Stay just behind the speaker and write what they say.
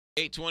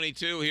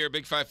822 here,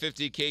 Big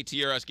 550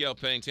 KTRS. Gail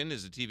Pennington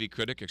is the TV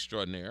critic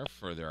extraordinaire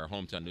for their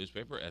hometown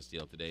newspaper,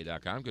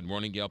 STLtoday.com. Good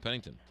morning, Gail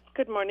Pennington.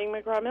 Good morning,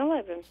 McGraw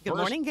Show. Good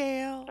morning,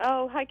 Gail.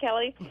 Oh, hi,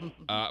 Kelly.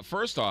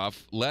 First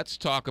off, let's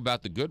talk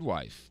about The Good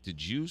Wife.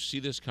 Did you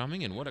see this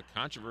coming, and what a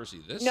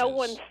controversy this is? No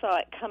one saw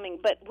it coming,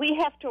 but we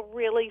have to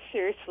really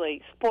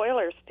seriously,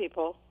 spoilers,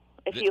 people.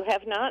 If you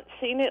have not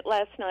seen it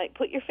last night,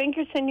 put your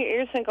fingers in your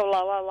ears and go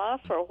la la la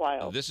for a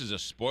while. This is a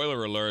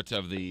spoiler alert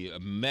of the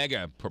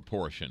mega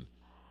proportion.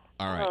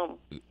 All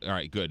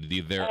right, good.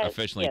 They're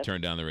officially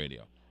turned down the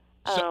radio.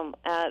 So,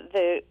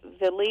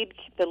 the lead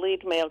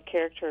male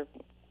character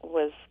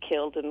was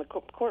killed in the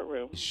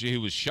courtroom. She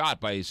was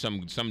shot by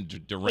some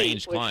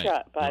deranged client.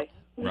 Shot by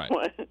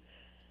right.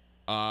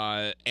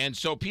 And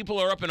so people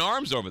are up in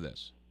arms over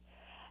this.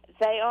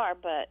 They are,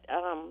 but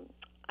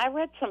I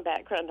read some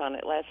background on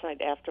it last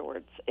night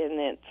afterwards,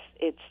 and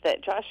it's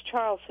that Josh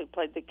Charles, who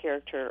played the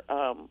character,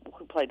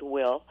 who played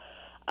Will,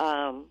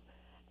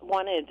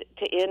 wanted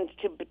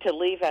to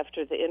leave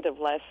after the end of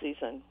last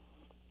season,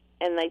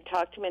 and they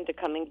talked him into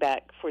coming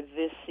back for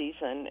this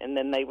season, and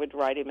then they would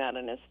write him out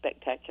in a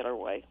spectacular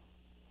way,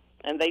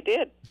 and they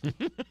did.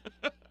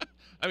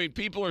 I mean,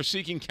 people are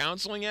seeking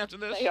counseling after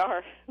this? They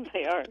are.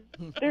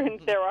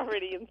 They're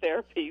already in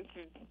therapy.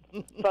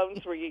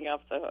 Phones ringing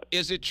off the hook.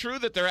 Is it true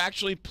that they're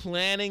actually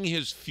planning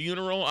his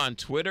funeral on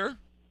Twitter?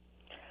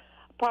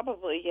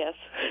 Probably, yes.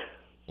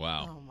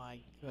 Wow. Oh my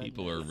goodness.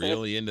 People are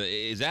really into.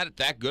 Is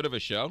that good of a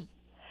show?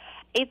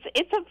 It's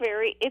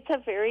a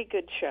very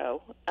good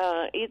show.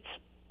 It's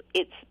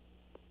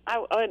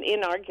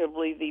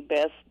inarguably the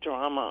best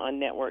drama on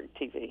network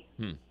TV.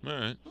 All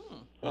right.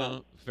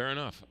 Well, fair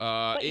enough.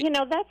 But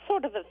that's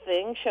sort of a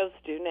thing shows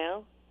do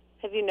now.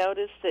 Have you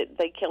noticed that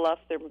they kill off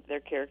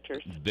their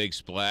characters? Big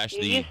splash.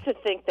 You used to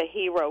think the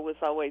hero was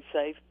always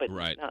safe, but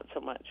not so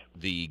much.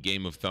 The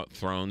Game of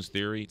Thrones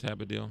theory type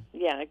of deal?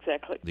 Yeah,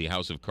 exactly. The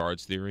House of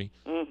Cards theory?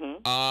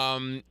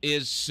 Mm-hmm.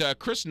 Is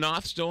Chris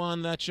Noth still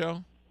on that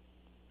show?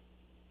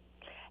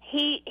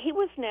 He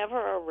was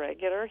never a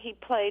regular. He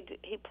played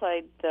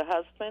the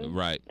husband,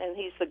 right? And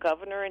he's the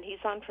governor, and he's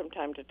on from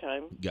time to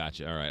time.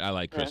 Gotcha. All right, I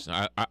like Chris.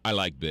 Yeah. I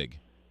like Big.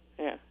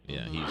 Yeah.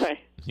 Yeah,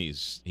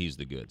 he's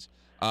the goods.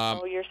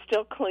 You're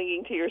still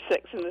clinging to your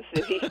Sex in the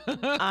City.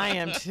 I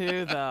am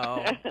too,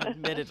 though.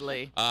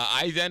 Admittedly.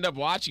 I end up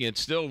watching it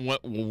still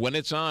when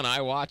it's on.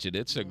 I watch it.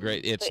 It's a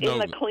great. It's in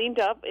the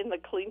cleaned up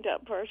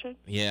version.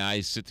 Yeah,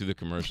 I sit through the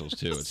commercials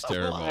too. It's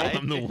terrible.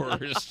 I'm the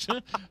worst.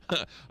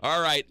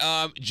 All right,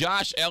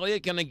 Josh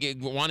Elliott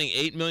wanting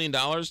 $8 million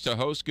to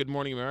host Good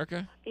Morning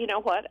America. You know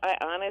what? I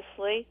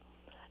honestly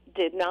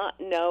did not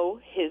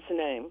know his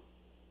name.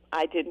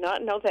 I did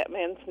not know that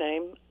man's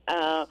name.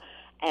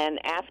 And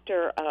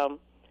after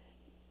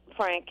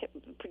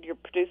your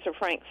producer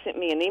Frank sent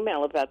me an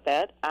email about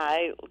that,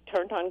 I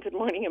turned on Good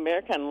Morning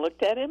America and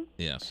looked at him.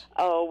 Yes.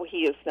 Oh, he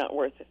is not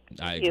worth it.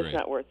 I agree. He is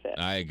not worth it.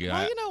 I agree.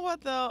 Well, you know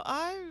what, though?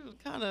 I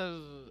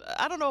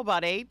don't know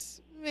about 8,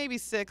 maybe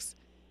 6.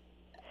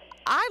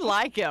 I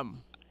like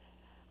him.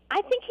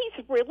 I think he's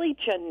really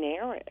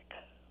generic.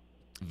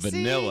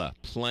 Vanilla,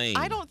 plain.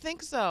 I don't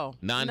think so.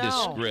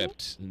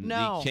 Nondescript.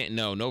 No. You can't,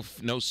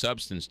 no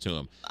substance to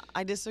him.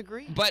 I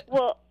disagree. But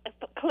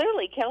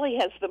clearly Kelly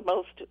has the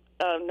most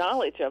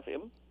knowledge of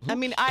him.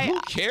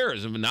 Who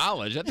cares of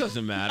knowledge? That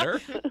doesn't matter.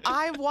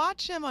 I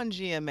watch him on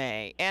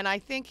GMA, and I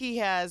think he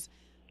has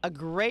a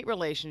great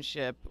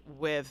relationship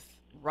with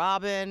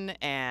Robin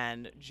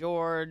and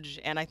George,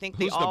 and I think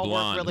they all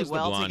work really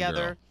well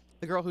together. Girl?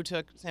 The girl who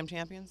took Sam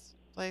Champion's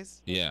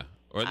place? Yeah.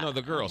 Or no,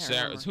 the girl,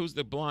 Sarah. Who's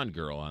the blonde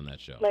girl on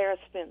that show? Lara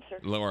Spencer.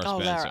 Laura Spencer.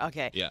 Oh, Lara,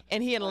 okay. Yeah.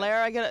 And he and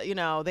Lara,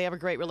 they have a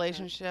great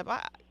relationship.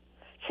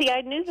 See,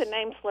 I knew the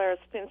names Lara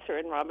Spencer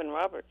and Robin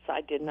Roberts. I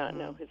did not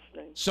know his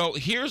name. So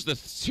here's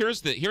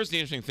the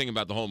interesting thing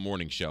about the whole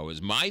morning show is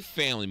my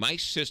family, my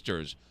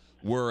sisters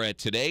were at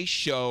today's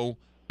show.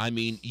 I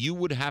mean, you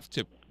would have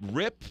to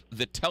rip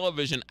the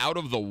television out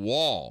of the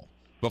wall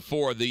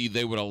before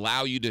they would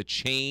allow you to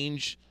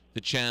change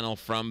the channel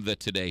from the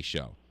Today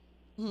Show.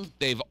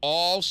 They've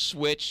all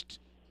switched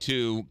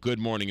to Good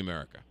Morning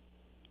America,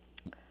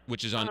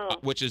 which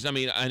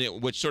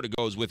sort of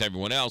goes with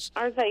everyone else.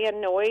 Are they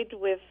annoyed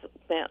with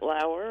Matt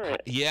Lauer?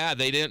 Yeah,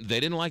 they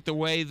didn't like the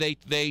way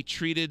they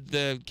treated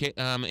the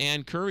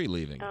Ann Curry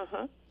leaving.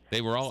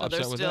 They were all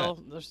upset with that.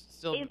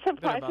 It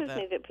surprises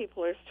me that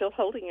people are still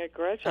holding a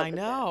grudge. I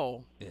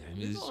know. Yeah,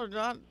 people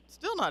are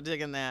still not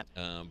digging that.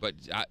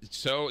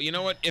 So you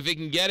know what? If it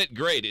can get it,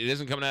 great. It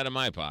isn't coming out of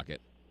my pocket,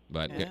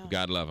 but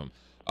God love him.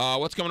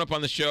 What's coming up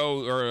on the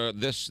show or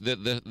this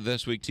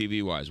week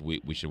TV-wise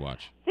we should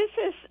watch? This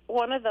is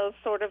one of those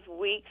sort of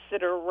weeks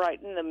that are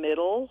right in the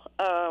middle.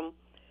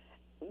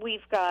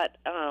 We've got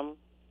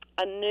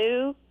a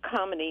new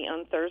comedy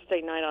on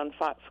Thursday night on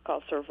Fox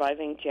called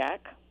Surviving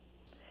Jack.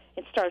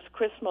 It stars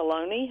Chris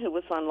Maloney, who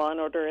was on Law &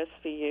 Order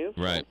SVU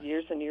for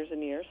years and years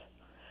and years.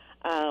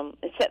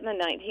 It's set in the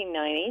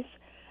 1990s.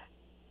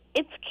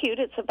 It's cute.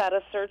 It's about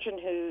a surgeon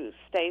who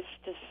stays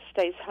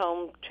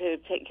home to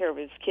take care of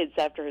his kids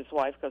after his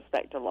wife goes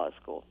back to law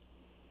school.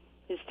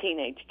 His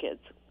teenage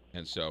kids.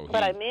 And so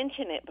But I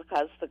mention it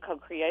because the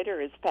co-creator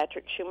is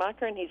Patrick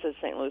Schumacher, and he's a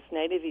St. Louis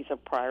native. He's a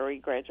Priory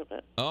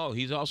graduate. Oh,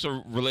 he's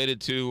also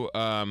related to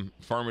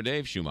Farmer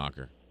Dave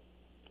Schumacher.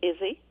 Is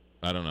he?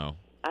 I don't know.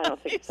 I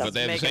don't think so. But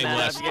they have the Making same that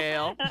last up,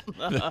 Gail.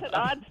 It's an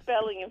odd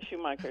spelling of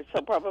Schumacher,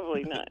 so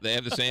probably not. They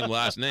have the same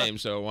last name,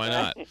 so why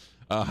not?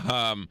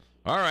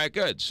 All right,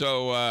 good.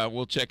 So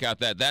we'll check out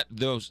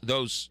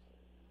those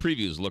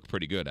previews look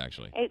pretty good,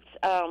 actually.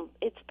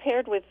 It's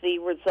paired with the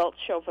results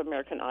show of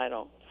American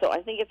Idol, so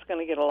I think it's going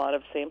to get a lot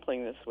of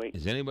sampling this week.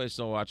 Is anybody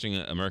still watching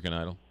American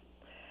Idol?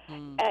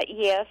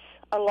 Yes,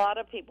 a lot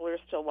of people are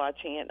still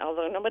watching it,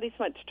 although nobody's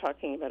much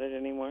talking about it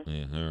anymore.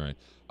 Yeah, all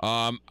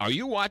right. Are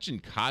you watching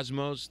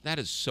Cosmos? That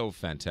is so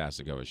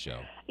fantastic of a show.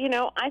 You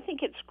know, I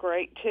think it's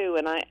great, too,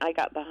 and I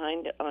got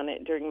behind on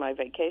it during my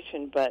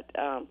vacation, but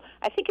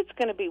I think it's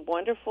going to be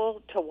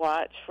wonderful to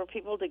watch for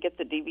people to get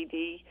the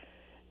DVD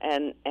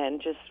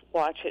and just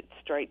watch it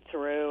straight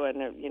through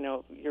and,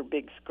 your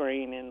big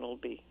screen, and it'll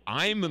be...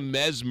 I'm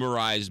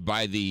mesmerized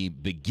by the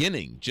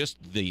beginning,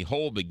 just the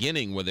whole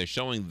beginning where they're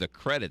showing the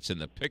credits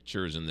and the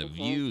pictures and the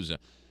views.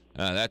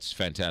 That's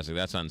fantastic.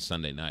 That's on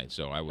Sunday night,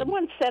 so I would...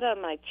 Someone said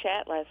on my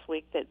chat last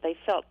week that they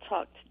felt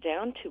talked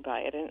down to by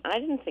it, and I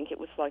didn't think it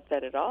was like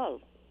that at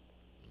all.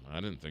 I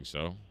didn't think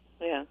so.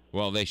 Yeah.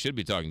 Well, they should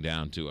be talking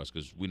down to us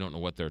because we don't know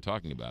what they're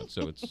talking about,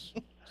 so it's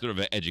sort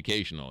of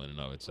educational in and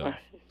of itself.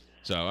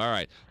 So, all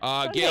right.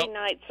 Sunday Gail,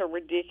 nights are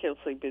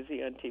ridiculously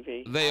busy on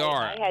TV. They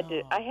are.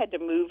 I had to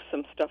move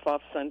some stuff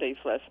off Sundays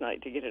last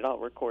night to get it all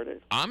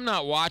recorded. I'm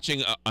not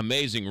watching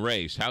Amazing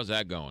Race. How's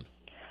that going?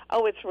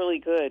 Oh, it's really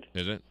good.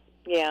 Is it?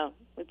 Yeah,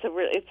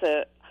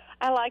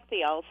 I like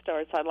the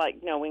All-Stars. I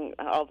like knowing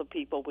all the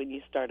people when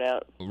you start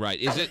out. Right.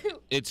 Is it?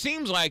 It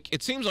seems like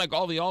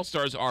all the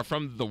All-Stars are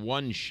from the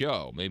one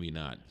show. Maybe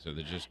not. So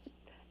they're just.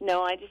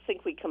 No, I just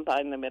think we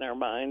combine them in our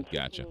minds.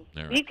 Gotcha. All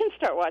right. You can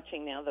start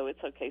watching now, though.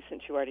 It's okay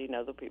since you already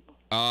know the people.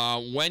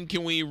 When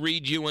can we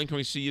read you? When can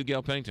we see you,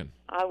 Gail Pennington?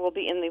 I will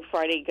be in the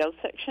Friday Go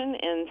section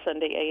and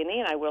Sunday A&E,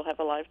 and I will have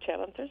a live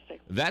chat on Thursday.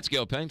 That's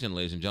Gail Pennington,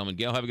 ladies and gentlemen.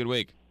 Gail, have a good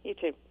week. You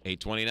too.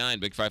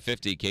 829, Big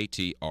 550,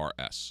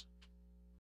 KTRS.